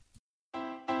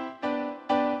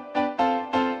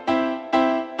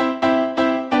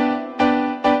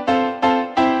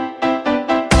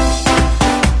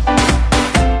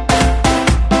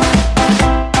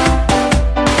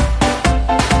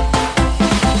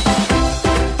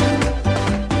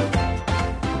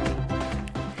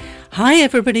Hi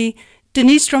everybody,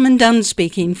 Denise Drummond-Dunn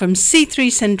speaking from C3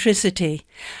 Centricity.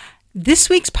 This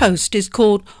week's post is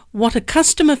called What a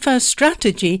Customer First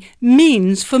Strategy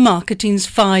Means for Marketing's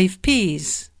 5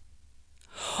 Ps.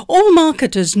 All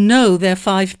marketers know their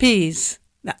 5 Ps.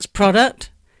 That's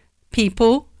product,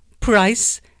 people,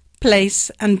 price, place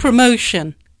and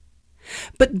promotion.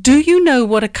 But do you know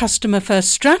what a customer first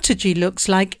strategy looks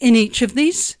like in each of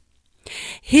these?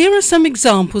 Here are some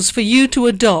examples for you to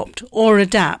adopt or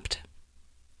adapt.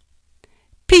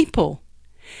 People.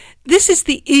 This is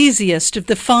the easiest of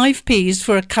the 5 Ps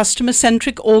for a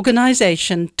customer-centric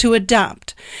organization to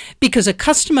adapt because a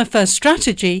customer-first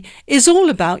strategy is all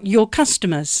about your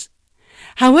customers.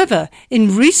 However,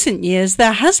 in recent years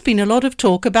there has been a lot of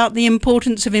talk about the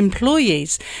importance of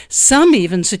employees, some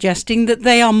even suggesting that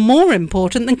they are more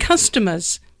important than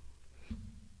customers.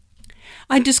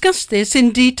 I discussed this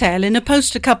in detail in a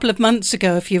post a couple of months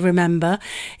ago, if you remember.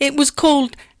 It was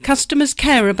called Customers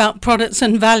Care About Products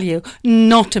and Value,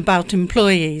 Not About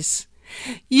Employees.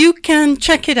 You can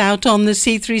check it out on the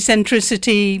C3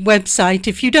 Centricity website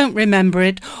if you don't remember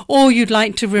it, or you'd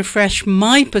like to refresh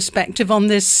my perspective on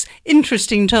this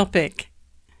interesting topic.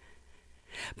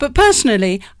 But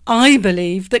personally, I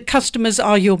believe that customers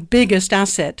are your biggest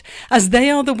asset, as they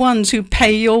are the ones who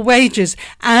pay your wages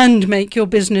and make your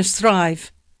business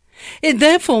thrive. It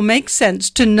therefore makes sense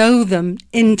to know them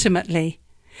intimately.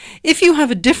 If you have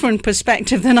a different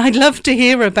perspective, then I'd love to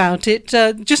hear about it.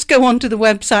 Just go onto the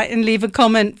website and leave a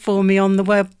comment for me on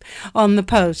the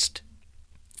post.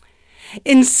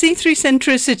 In C3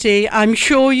 Centricity, I'm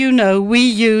sure you know we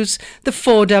use the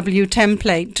 4W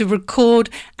template to record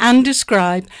and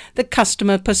describe the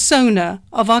customer persona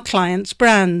of our clients'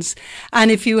 brands.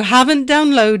 And if you haven't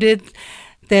downloaded,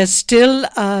 there's still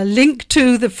a link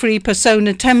to the free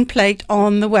persona template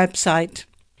on the website.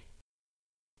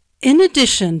 In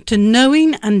addition to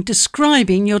knowing and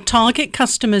describing your target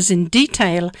customers in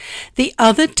detail, the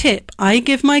other tip I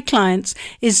give my clients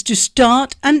is to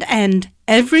start and end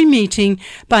every meeting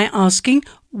by asking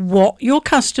what your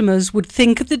customers would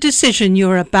think of the decision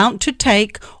you're about to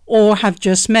take or have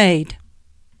just made.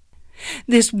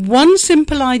 This one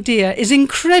simple idea is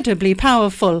incredibly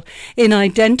powerful in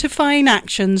identifying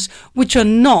actions which are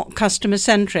not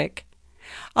customer-centric.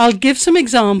 I'll give some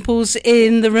examples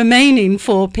in the remaining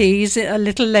 4 Ps a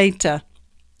little later.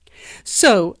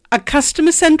 So, a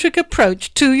customer-centric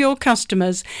approach to your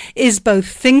customers is both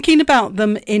thinking about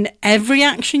them in every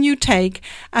action you take,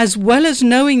 as well as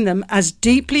knowing them as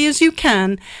deeply as you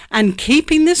can and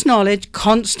keeping this knowledge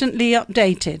constantly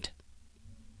updated.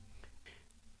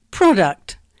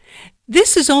 Product.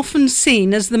 This is often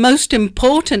seen as the most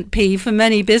important P for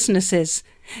many businesses.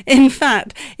 In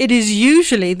fact, it is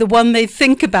usually the one they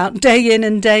think about day in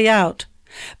and day out.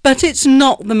 But it's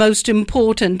not the most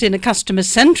important in a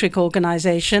customer-centric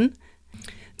organization.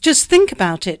 Just think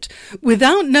about it.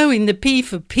 Without knowing the P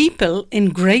for people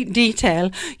in great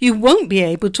detail, you won't be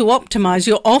able to optimize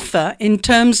your offer in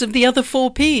terms of the other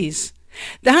 4 Ps.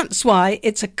 That's why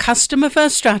it's a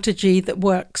customer-first strategy that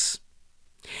works.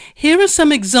 Here are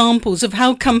some examples of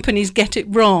how companies get it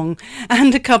wrong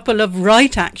and a couple of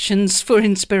right actions for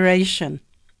inspiration.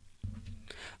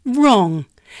 Wrong.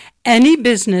 Any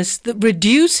business that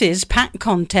reduces pack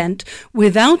content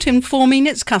without informing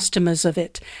its customers of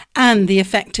it and the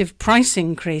effective price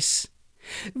increase.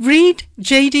 Read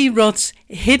J.D. Roth's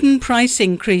Hidden Price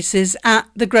Increases at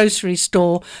the Grocery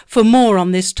Store for more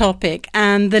on this topic,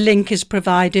 and the link is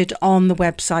provided on the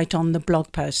website on the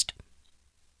blog post.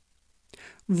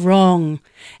 Wrong.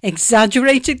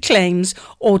 Exaggerated claims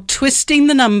or twisting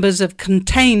the numbers of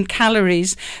contained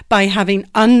calories by having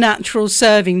unnatural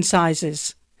serving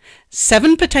sizes.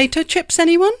 7 potato chips,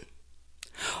 anyone?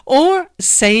 Or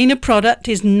saying a product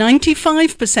is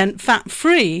 95%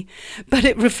 fat-free, but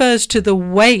it refers to the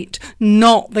weight,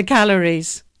 not the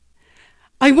calories.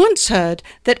 I once heard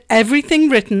that everything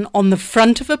written on the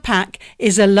front of a pack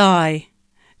is a lie.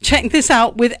 Check this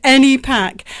out with any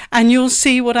pack and you'll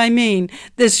see what I mean.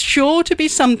 There's sure to be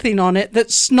something on it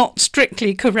that's not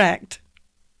strictly correct.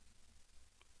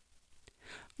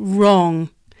 Wrong.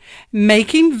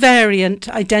 Making variant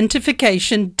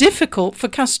identification difficult for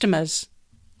customers.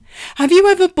 Have you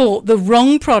ever bought the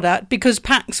wrong product because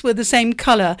packs were the same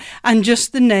colour and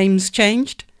just the names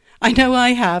changed? I know I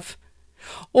have.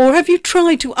 Or have you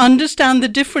tried to understand the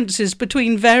differences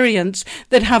between variants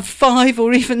that have 5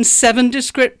 or even 7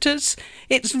 descriptors?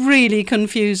 It's really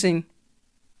confusing.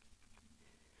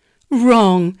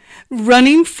 Wrong.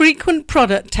 Running frequent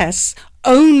product tests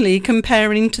only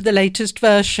comparing to the latest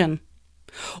version.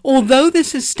 Although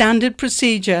this is standard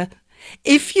procedure,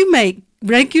 If you make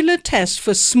regular tests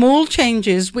for small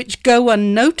changes which go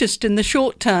unnoticed in the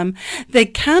short term, they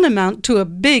can amount to a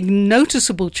big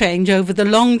noticeable change over the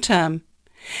long term.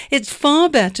 It's far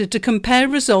better to compare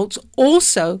results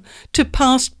also to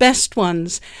past best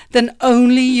ones than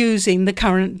only using the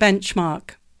current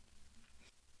benchmark.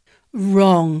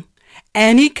 Wrong.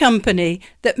 Any company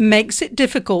that makes it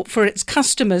difficult for its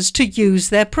customers to use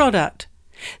their product.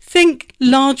 Think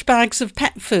large bags of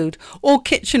pet food or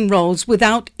kitchen rolls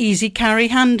without easy carry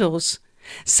handles.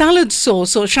 Salad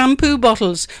sauce or shampoo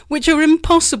bottles which are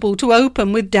impossible to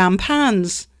open with damp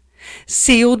hands.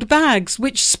 Sealed bags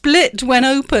which split when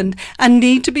opened and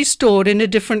need to be stored in a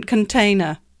different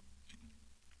container.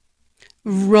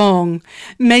 Wrong.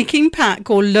 Making pack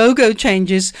or logo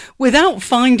changes without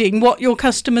finding what your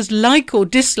customers like or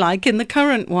dislike in the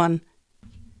current one.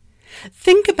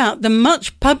 Think about the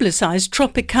much publicised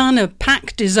Tropicana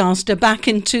pack disaster back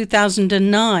in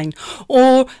 2009,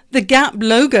 or the Gap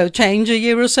logo change a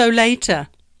year or so later.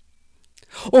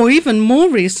 Or even more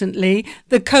recently,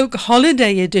 the Coke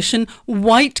Holiday Edition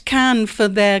white can for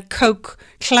their Coke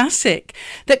Classic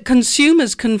that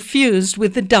consumers confused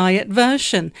with the diet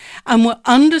version and were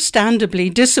understandably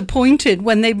disappointed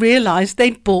when they realised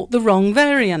they'd bought the wrong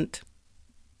variant.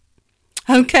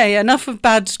 Okay, enough of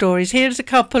bad stories. Here's a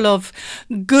couple of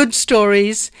good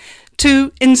stories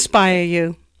to inspire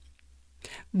you.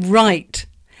 Right.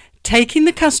 Taking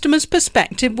the customer's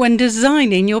perspective when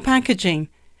designing your packaging.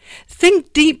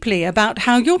 Think deeply about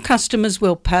how your customers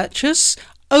will purchase,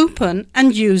 open,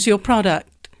 and use your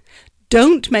product.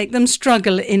 Don't make them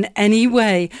struggle in any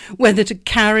way, whether to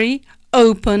carry,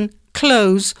 open,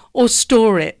 close, or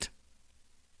store it.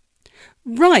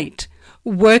 Right.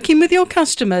 Working with your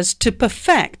customers to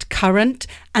perfect current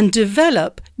and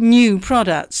develop new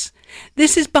products.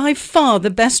 This is by far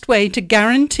the best way to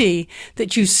guarantee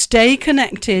that you stay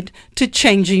connected to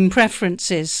changing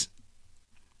preferences.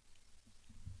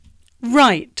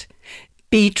 Right.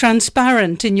 Be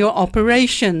transparent in your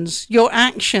operations, your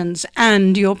actions,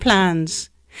 and your plans.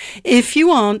 If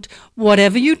you aren't,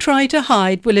 whatever you try to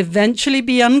hide will eventually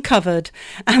be uncovered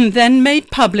and then made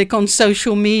public on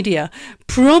social media,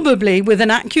 probably with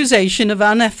an accusation of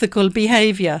unethical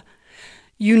behaviour.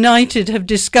 United have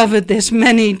discovered this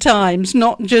many times,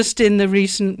 not just in the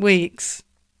recent weeks.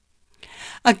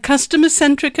 A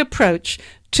customer-centric approach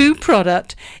to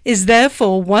product is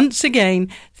therefore once again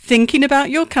thinking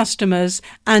about your customers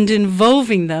and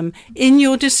involving them in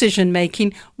your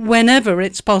decision-making whenever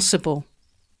it's possible.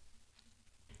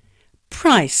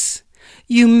 Price.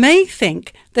 You may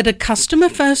think that a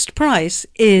customer-first price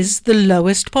is the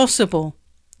lowest possible.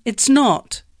 It's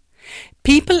not.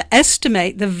 People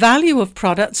estimate the value of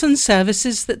products and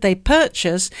services that they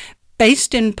purchase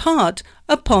based in part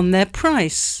upon their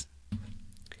price.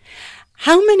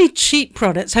 How many cheap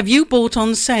products have you bought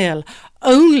on sale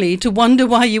only to wonder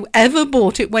why you ever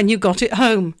bought it when you got it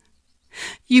home?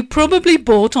 You probably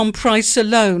bought on price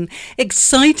alone,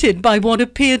 excited by what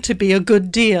appeared to be a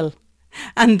good deal,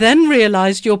 and then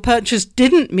realized your purchase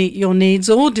didn't meet your needs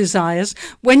or desires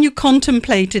when you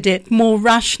contemplated it more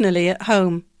rationally at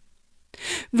home.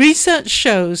 Research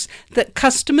shows that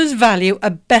customers value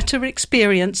a better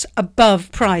experience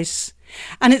above price,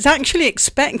 and it's actually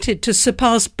expected to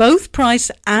surpass both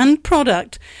price and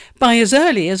product by as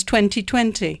early as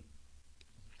 2020.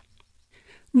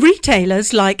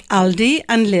 Retailers like Aldi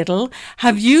and Lidl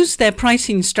have used their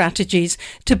pricing strategies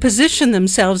to position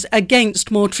themselves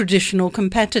against more traditional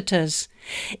competitors.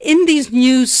 In these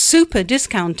new super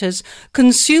discounters,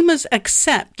 consumers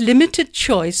accept limited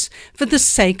choice for the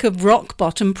sake of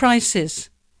rock-bottom prices.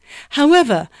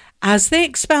 However, as they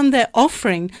expand their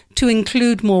offering to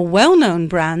include more well-known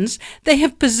brands, they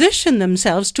have positioned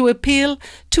themselves to appeal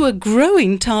to a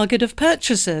growing target of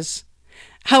purchasers.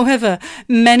 However,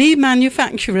 many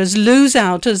manufacturers lose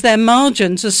out as their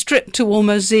margins are stripped to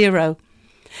almost zero.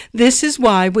 This is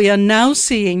why we are now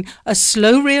seeing a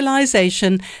slow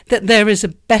realization that there is a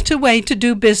better way to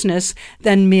do business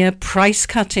than mere price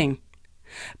cutting.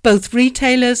 Both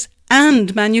retailers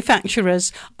and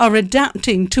manufacturers are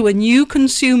adapting to a new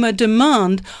consumer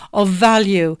demand of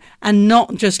value and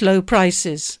not just low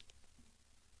prices.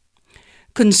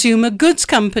 Consumer goods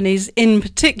companies in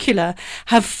particular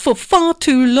have for far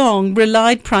too long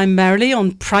relied primarily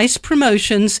on price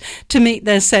promotions to meet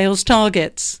their sales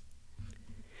targets.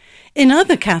 In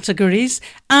other categories,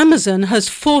 Amazon has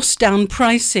forced down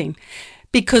pricing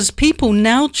because people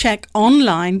now check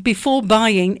online before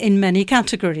buying in many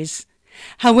categories.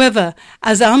 However,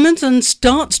 as Amazon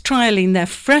starts trialling their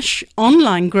fresh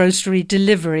online grocery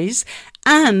deliveries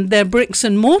and their bricks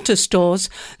and mortar stores,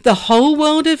 the whole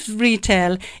world of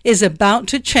retail is about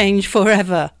to change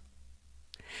forever.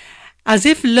 As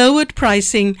if lowered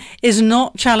pricing is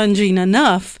not challenging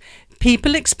enough,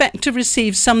 people expect to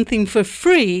receive something for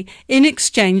free in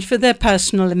exchange for their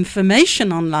personal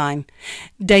information online.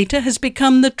 Data has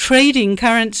become the trading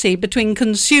currency between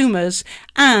consumers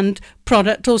and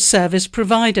product or service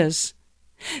providers.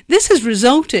 This has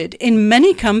resulted in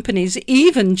many companies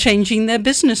even changing their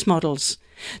business models.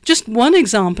 Just one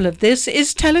example of this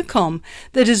is telecom,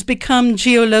 that has become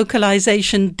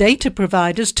geolocalization data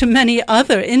providers to many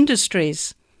other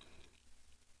industries.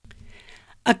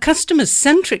 A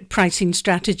customer-centric pricing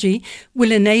strategy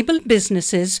will enable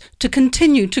businesses to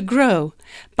continue to grow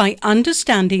by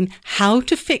understanding how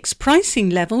to fix pricing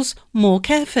levels more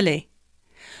carefully.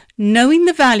 Knowing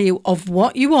the value of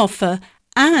what you offer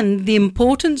and the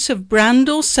importance of brand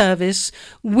or service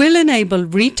will enable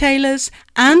retailers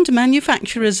and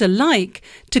manufacturers alike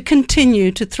to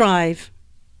continue to thrive.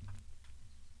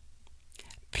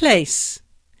 Place.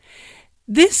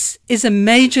 This is a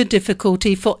major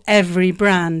difficulty for every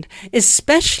brand,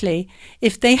 especially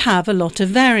if they have a lot of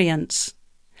variance.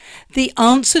 The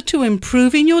answer to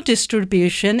improving your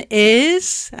distribution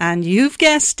is, and you've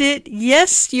guessed it,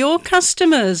 yes, your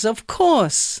customers, of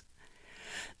course.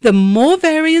 The more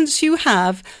variance you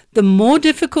have, the more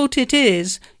difficult it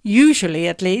is, usually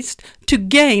at least, to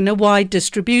gain a wide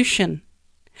distribution.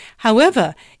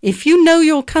 However, if you know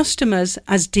your customers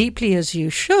as deeply as you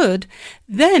should,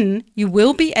 then you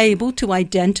will be able to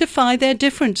identify their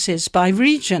differences by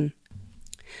region.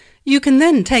 You can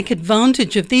then take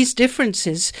advantage of these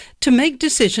differences to make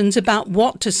decisions about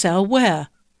what to sell where.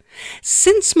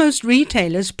 Since most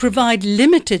retailers provide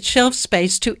limited shelf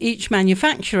space to each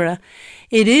manufacturer,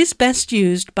 it is best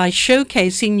used by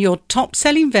showcasing your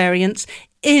top-selling variants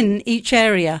in each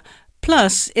area,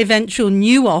 plus eventual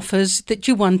new offers that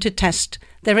you want to test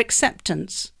their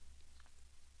acceptance.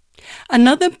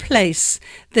 Another place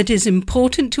that is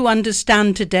important to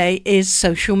understand today is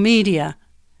social media.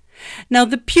 Now,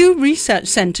 the Pew Research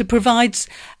Center provides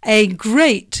a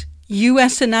great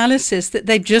US analysis that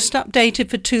they've just updated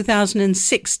for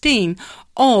 2016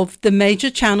 of the major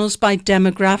channels by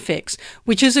demographics,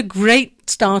 which is a great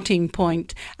starting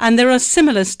point, and there are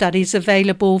similar studies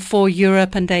available for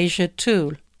Europe and Asia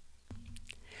too.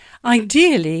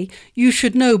 Ideally, you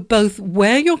should know both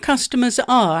where your customers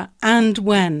are and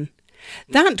when.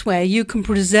 That way you can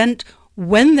present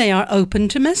when they are open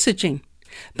to messaging.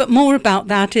 But more about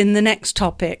that in the next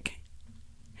topic.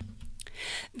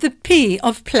 The P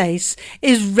of place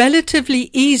is relatively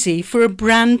easy for a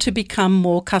brand to become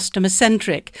more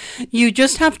customer-centric. You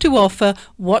just have to offer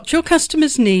what your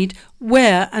customers need,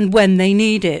 where and when they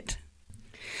need it.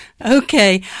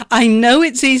 Okay, I know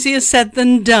it's easier said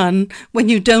than done when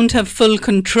you don't have full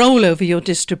control over your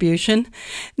distribution.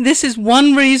 This is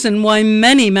one reason why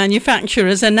many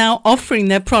manufacturers are now offering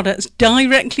their products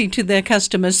directly to their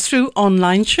customers through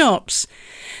online shops.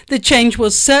 The change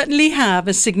will certainly have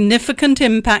a significant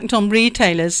impact on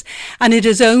retailers, and it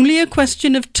is only a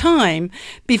question of time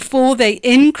before they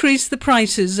increase the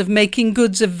prices of making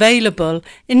goods available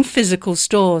in physical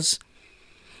stores.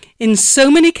 In so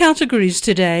many categories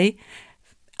today,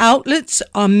 outlets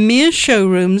are mere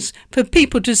showrooms for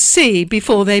people to see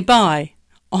before they buy,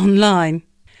 online.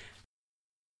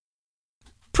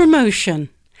 Promotion.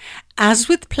 As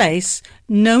with place,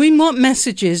 knowing what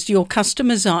messages your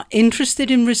customers are interested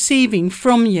in receiving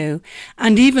from you,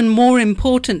 and even more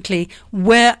importantly,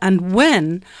 where and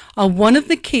when, are one of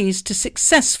the keys to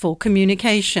successful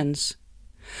communications.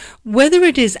 Whether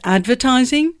it is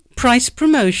advertising, price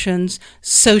promotions,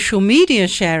 social media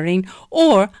sharing,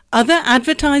 or other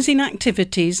advertising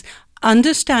activities,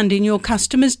 understanding your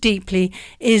customers deeply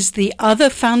is the other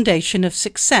foundation of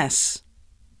success.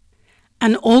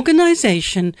 An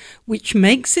organization which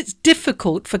makes it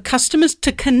difficult for customers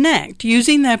to connect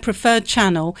using their preferred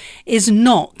channel is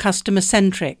not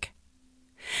customer-centric.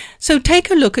 So take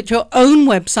a look at your own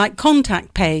website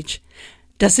contact page.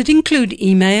 Does it include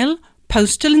email,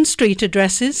 postal and street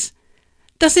addresses?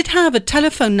 Does it have a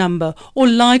telephone number or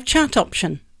live chat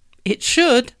option? It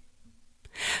should.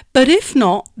 But if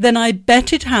not, then I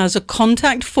bet it has a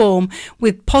contact form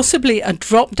with possibly a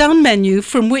drop-down menu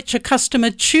from which a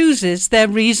customer chooses their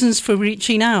reasons for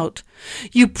reaching out.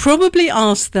 You probably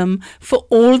ask them for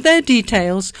all their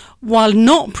details while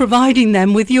not providing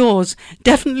them with yours.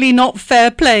 Definitely not fair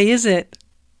play, is it?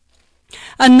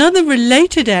 Another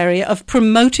related area of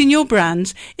promoting your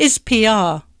brands is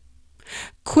PR.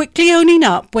 Quickly owning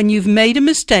up when you've made a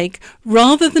mistake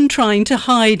rather than trying to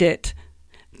hide it.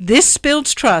 This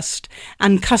builds trust,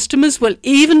 and customers will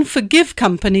even forgive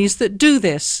companies that do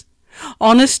this.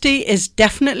 Honesty is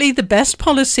definitely the best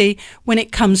policy when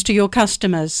it comes to your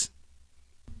customers.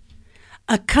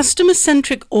 A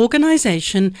customer-centric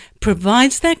organization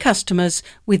provides their customers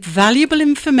with valuable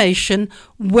information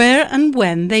where and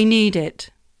when they need it.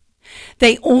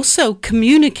 They also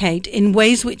communicate in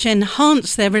ways which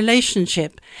enhance their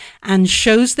relationship and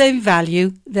shows they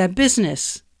value their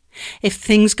business. If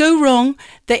things go wrong,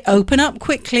 they open up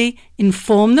quickly,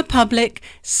 inform the public,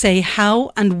 say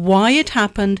how and why it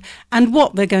happened and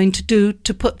what they're going to do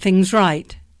to put things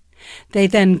right. They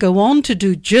then go on to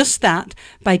do just that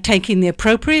by taking the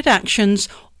appropriate actions,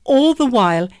 all the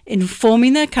while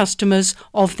informing their customers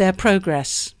of their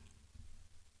progress.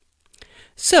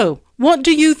 So, what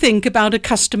do you think about a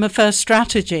customer-first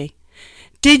strategy?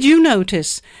 Did you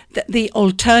notice that the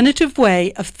alternative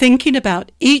way of thinking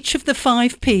about each of the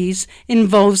 5 Ps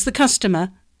involves the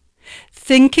customer?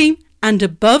 Thinking and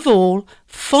above all,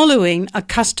 following a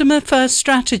customer-first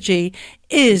strategy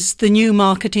is the new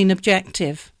marketing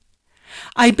objective.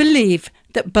 I believe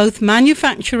that both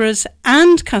manufacturers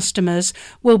and customers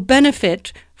will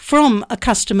benefit from a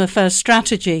customer-first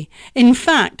strategy. In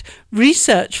fact,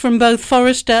 research from both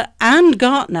Forrester and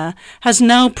Gartner has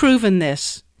now proven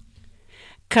this.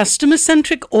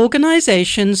 Customer-centric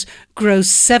organizations grow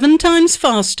 7 times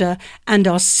faster and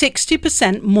are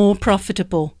 60% more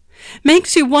profitable.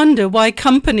 Makes you wonder why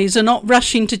companies are not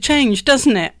rushing to change,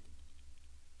 doesn't it?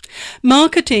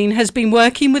 Marketing has been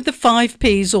working with the 5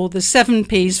 Ps or the 7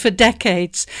 Ps for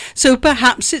decades, so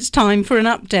perhaps it's time for an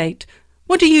update.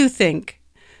 What do you think?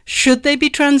 Should they be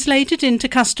translated into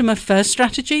customer-first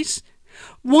strategies?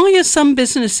 Why are some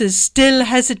businesses still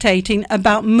hesitating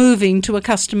about moving to a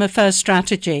customer-first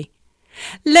strategy?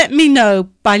 Let me know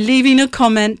by leaving a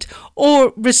comment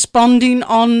or responding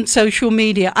on social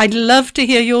media. I'd love to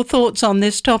hear your thoughts on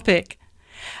this topic.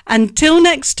 Until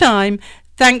next time,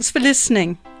 thanks for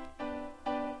listening.